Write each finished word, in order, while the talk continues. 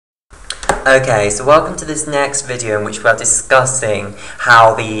Okay, so welcome to this next video in which we are discussing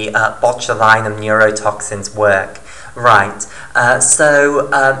how the botulinum neurotoxins work. Right, so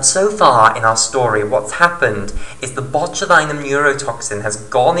far in our story, what's happened is the botulinum neurotoxin has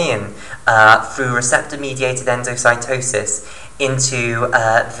gone in through receptor-mediated endocytosis into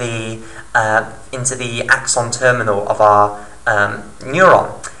the axon terminal of our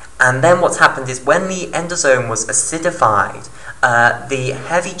neuron. And then what's happened is when the endosome was acidified, the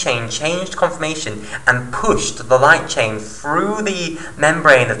heavy chain changed conformation and pushed the light chain through the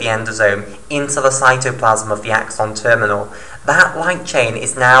membrane of the endosome into the cytoplasm of the axon terminal. That light chain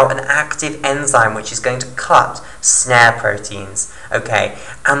is now an active enzyme which is going to cut snare proteins. Okay,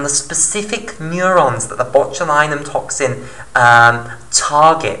 and the specific neurons that the botulinum toxin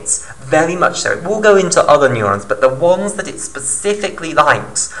targets, very much so. It will go into other neurons, but the ones that it specifically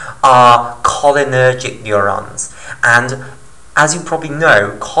likes are cholinergic neurons. And as you probably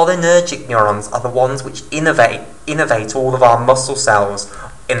know, cholinergic neurons are the ones which innervate all of our muscle cells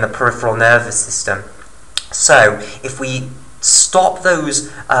in the peripheral nervous system. So, if we stop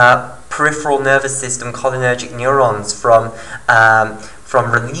those peripheral nervous system cholinergic neurons from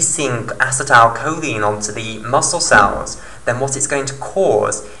releasing acetylcholine onto the muscle cells, then what it's going to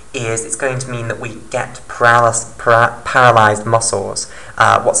cause is it's going to mean that we get paralyzed muscles,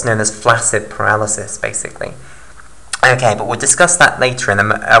 what's known as flaccid paralysis, basically. Okay, but we'll discuss that later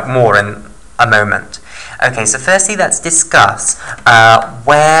more in a moment. Okay, so firstly let's discuss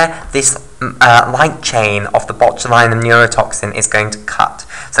where this light chain of the botulinum neurotoxin is going to cut.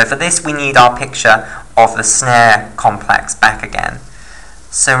 So for this we need our picture of the snare complex back again.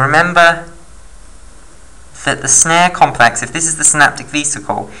 So remember that the snare complex, if this is the synaptic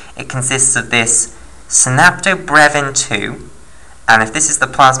vesicle, it consists of this synaptobrevin 2, and if this is the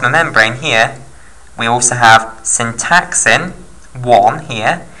plasma membrane here, we also have syntaxin 1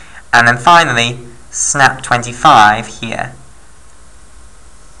 here, and then finally SNAP25 here.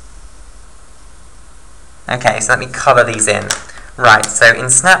 Okay, so let me colour these in. Right, so in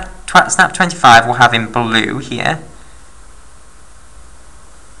SNAP25 we'll have in blue here.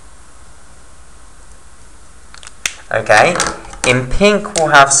 Okay, in pink we'll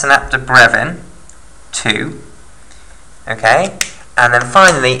have synaptobrevin 2. Okay, and then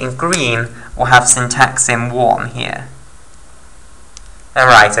finally in green we'll have syntaxin 1 here.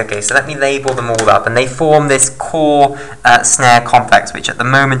 Alright, okay, so let me label them all up, and they form this core snare complex, which at the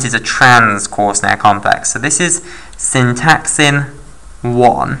moment is a trans core snare complex. So this is syntaxin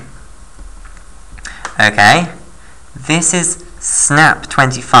 1. Okay, this is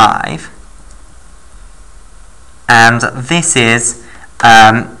SNAP25, and this is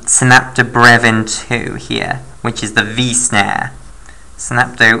synaptobrevin 2 here, which is the V snare.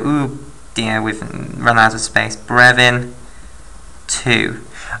 Ooh dear, we've run out of space. Brevin 2.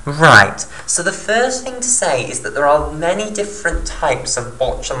 Right, so the first thing to say is that there are many different types of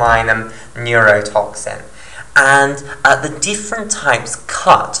botulinum neurotoxin, and the different types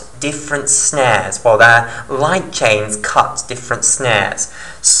cut different snares. Well, their light chains cut different snares.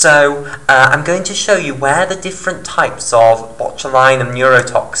 So I'm going to show you where the different types of botulinum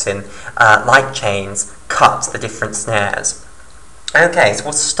neurotoxin light chains cut the different snares. Okay, so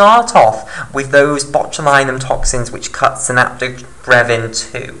we'll start off with those botulinum toxins which cut synaptobrevin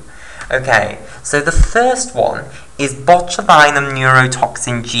 2. Okay, so the first one is botulinum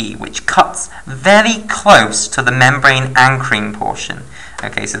neurotoxin G, which cuts very close to the membrane anchoring portion.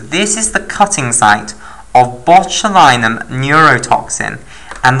 Okay, so this is the cutting site of botulinum neurotoxin,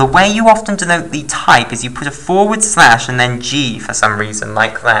 and the way you often denote the type is you put a / and then G for some reason,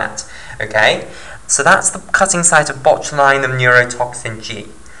 like that. Okay? So that's the cutting site of botulinum neurotoxin G.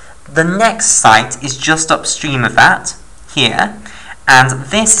 The next site is just upstream of that, here, and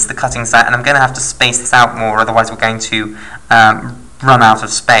this is the cutting site, and I'm going to have to space this out more, otherwise we're going to run out of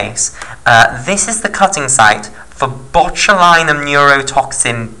space. This is the cutting site for botulinum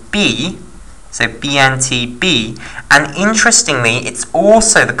neurotoxin B, so BNTB, and interestingly, it's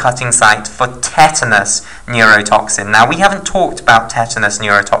also the cutting site for tetanus neurotoxin. Now, we haven't talked about tetanus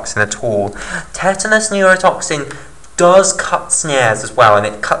neurotoxin at all. Tetanus neurotoxin does cut snares as well, and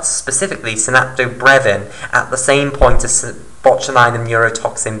it cuts specifically synaptobrevin at the same point as botulinum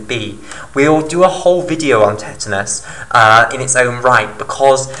neurotoxin B. We'll do a whole video on tetanus in its own right,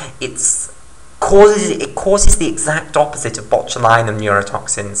 because it causes the exact opposite of botulinum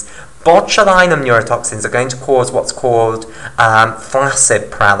neurotoxins. Botulinum neurotoxins are going to cause what's called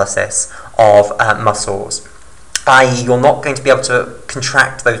flaccid paralysis of muscles, i.e. you're not going to be able to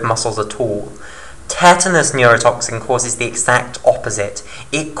contract those muscles at all. Tetanus neurotoxin causes the exact opposite.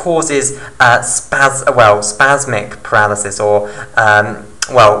 It causes spasmic paralysis, or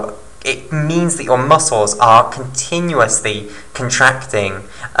it means that your muscles are continuously contracting.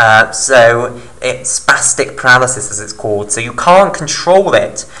 So it's spastic paralysis, as it's called. So you can't control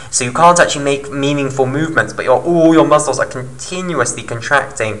it. So you can't actually make meaningful movements, but all your muscles are continuously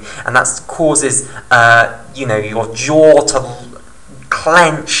contracting, and that causes your jaw to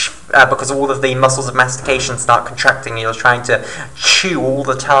clench because all of the muscles of mastication start contracting, and you're trying to chew all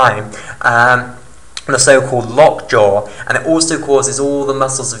the time. The so-called lockjaw, and it also causes all the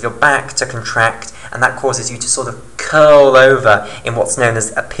muscles of your back to contract, and that causes you to sort of curl over in what's known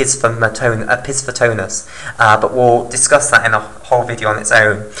as epiphytotonus. But we'll discuss that in a whole video on its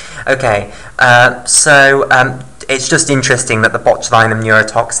own. Okay, it's just interesting that the botulinum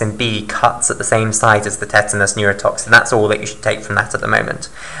neurotoxin B cuts at the same site as the tetanus neurotoxin. That's all that you should take from that at the moment.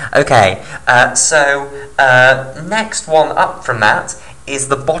 Okay, next one up from that is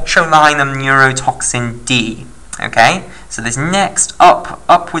the botulinum neurotoxin D. Okay, so this next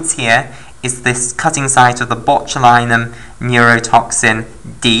upwards here is this cutting site of the botulinum neurotoxin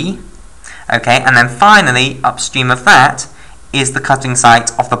D. Okay, and then finally upstream of that is the cutting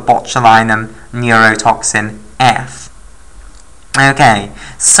site of the botulinum neurotoxin F. Okay,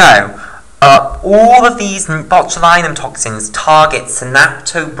 so all of these botulinum toxins target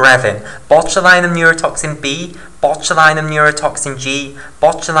synaptobrevin, botulinum neurotoxin B, botulinum neurotoxin G,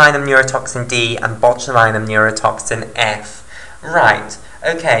 botulinum neurotoxin D, and botulinum neurotoxin F. Right,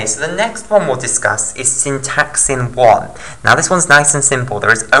 okay, so the next one we'll discuss is syntaxin 1. Now this one's nice and simple.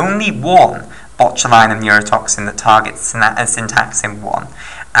 There is only one botulinum neurotoxin that targets syntaxin 1,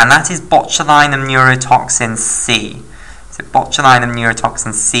 and that is botulinum neurotoxin C. So botulinum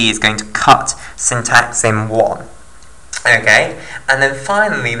neurotoxin C is going to cut syntaxin 1. Okay, and then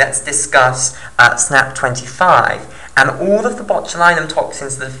finally let's discuss SNAP25. And all of the botulinum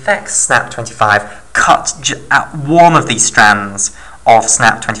toxins that affect SNAP25 cut at one of these strands of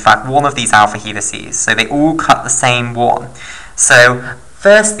SNAP25, one of these alpha helices. So they all cut the same one. So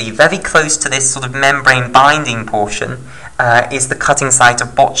firstly, very close to this sort of membrane binding portion is the cutting site of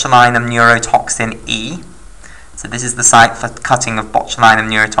botulinum neurotoxin E. So this is the site for cutting of botulinum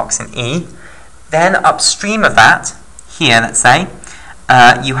neurotoxin E. Then upstream of that, here let's say,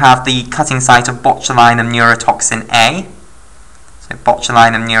 you have the cutting site of botulinum neurotoxin A. So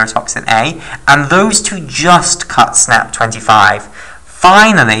botulinum neurotoxin A. And those two just cut SNAP25.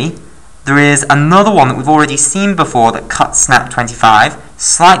 Finally, there is another one that we've already seen before that cuts SNAP25,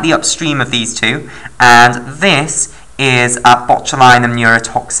 slightly upstream of these two, and this is botulinum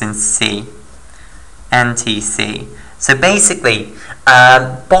neurotoxin C, NTC. So basically,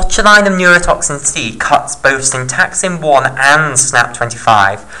 botulinum neurotoxin C cuts both syntaxin 1 and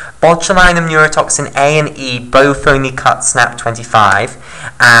SNAP25. Botulinum neurotoxin A and E both only cut SNAP25,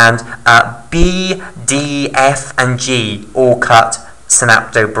 and B, D, F, and G all cut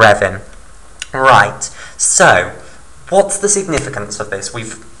synaptobrevin. Right, so what's the significance of this?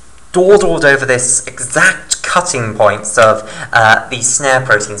 We've dawdled over this exact cutting points of these snare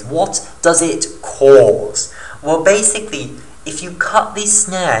proteins. What does it cause? Well, basically, if you cut these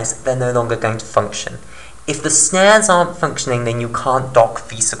snares, they're no longer going to function. If the snares aren't functioning, then you can't dock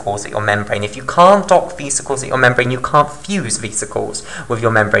vesicles at your membrane. If you can't dock vesicles at your membrane, you can't fuse vesicles with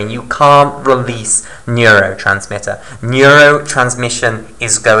your membrane. You can't release neurotransmitter. Neurotransmission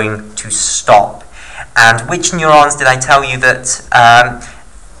is going to stop. And which neurons did I tell you that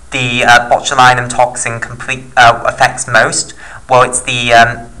the botulinum toxin affects most? Well, it's the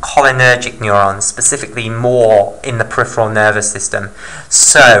cholinergic neurons, specifically more in the peripheral nervous system.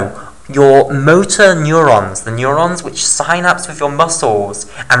 So, your motor neurons, the neurons which synapse with your muscles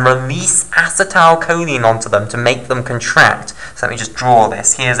and release acetylcholine onto them to make them contract. So let me just draw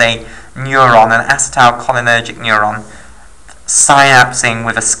this. Here's a neuron, an acetylcholinergic neuron, synapsing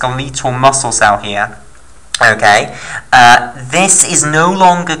with a skeletal muscle cell here. Okay, this is no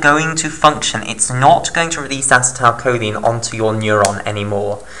longer going to function. It's not going to release acetylcholine onto your neuron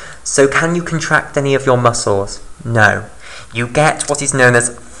anymore. So can you contract any of your muscles? No. You get what is known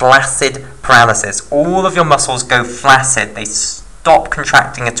as flaccid paralysis. All of your muscles go flaccid. They stop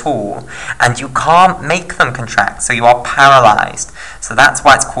contracting at all, and you can't make them contract, so you are paralyzed. So that's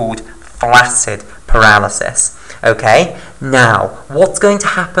why it's called flaccid paralysis. Okay, now, what's going to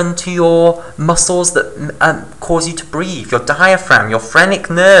happen to your muscles that cause you to breathe? Your diaphragm, your phrenic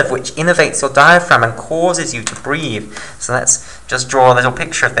nerve, which innervates your diaphragm and causes you to breathe. So let's just draw a little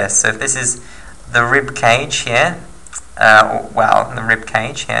picture of this. So if this is the rib cage here, the rib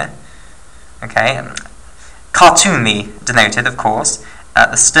cage here, okay, cartoonly denoted, of course,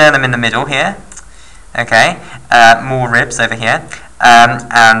 the sternum in the middle here, okay, more ribs over here,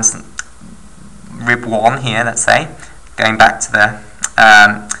 and rib 1 here, let's say, going back to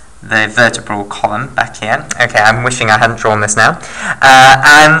the vertebral column back here. Okay, I'm wishing I hadn't drawn this now.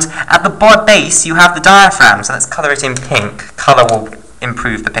 And at the base you have the diaphragm, so let's colour it in pink. Colour will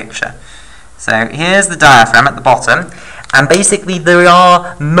improve the picture. So here's the diaphragm at the bottom, and basically there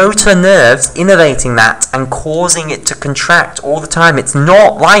are motor nerves innervating that and causing it to contract all the time. It's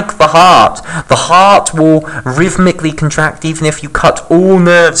not like the heart. The heart will rhythmically contract even if you cut all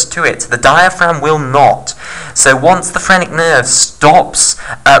nerves to it. The diaphragm will not. So once the phrenic nerve stops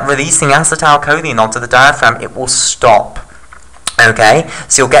releasing acetylcholine onto the diaphragm, it will stop. Okay,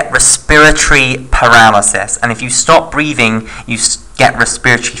 so you'll get respiratory paralysis, and if you stop breathing, you get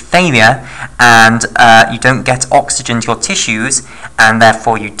respiratory failure, and you don't get oxygen to your tissues, and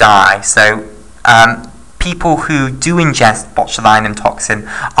therefore you die. So people who do ingest botulinum toxin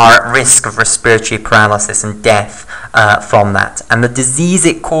are at risk of respiratory paralysis and death from that. And the disease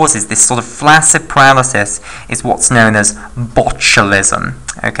it causes, this sort of flaccid paralysis, is what's known as botulism.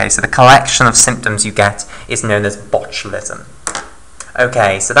 Okay, so the collection of symptoms you get is known as botulism.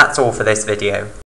 Okay, so that's all for this video.